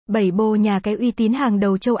7bo nhà cái uy tín hàng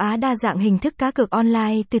đầu châu Á, đa dạng hình thức cá cược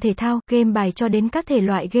online, từ thể thao, game bài cho đến các thể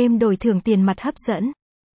loại game đổi thưởng tiền mặt hấp dẫn.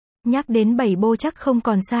 Nhắc đến 7bo chắc không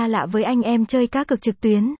còn xa lạ với anh em chơi cá cược trực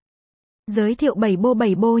tuyến. Giới thiệu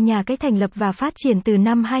 7bo nhà cái thành lập và phát triển từ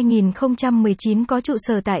năm 2019, có trụ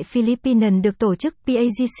sở tại Philippines, được tổ chức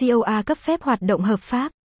PAGCOA cấp phép hoạt động hợp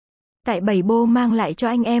pháp. Tại 7bo mang lại cho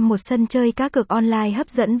anh em một sân chơi cá cược online hấp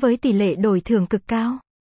dẫn với tỷ lệ đổi thưởng cực cao.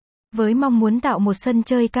 Với mong muốn tạo một sân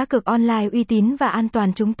chơi cá cược online uy tín và an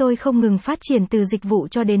toàn, chúng tôi không ngừng phát triển từ dịch vụ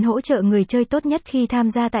cho đến hỗ trợ người chơi tốt nhất khi tham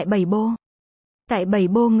gia tại 7bo. Tại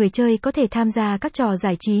 7bo, người chơi có thể tham gia các trò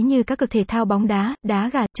giải trí như cá cược thể thao bóng đá, đá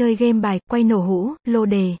gà, chơi game bài, quay nổ hũ, lô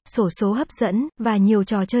đề, xổ số hấp dẫn, và nhiều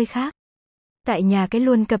trò chơi khác. Tại nhà cái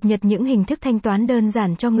luôn cập nhật những hình thức thanh toán đơn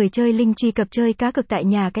giản cho người chơi. Link truy cập chơi cá cược tại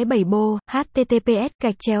nhà cái 7bo,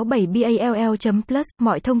 https://7ball.plus.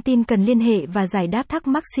 Mọi thông tin cần liên hệ và giải đáp thắc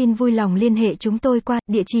mắc xin vui lòng liên hệ chúng tôi qua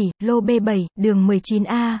địa chỉ lô B7, đường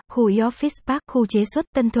 19A, khu Office Park, khu chế xuất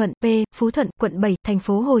Tân Thuận, P, Phú Thuận, quận 7, thành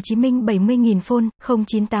phố Hồ Chí Minh. 70.000 phone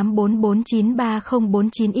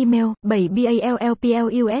 0984493049. Email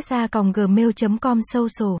 7ballplusa@gmail.com.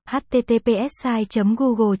 Social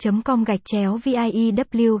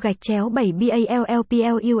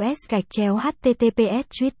https://google.com/view/7ballplus/https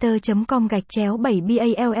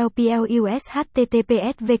twitter.com/7ballplus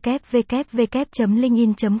https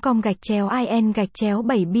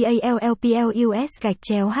www.linkedin.com/7ballplus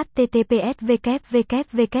https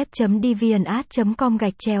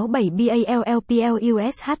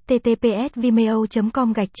www.deviantart.com/7ballplus https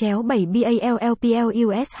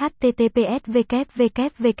vimeo.com/7ballplus https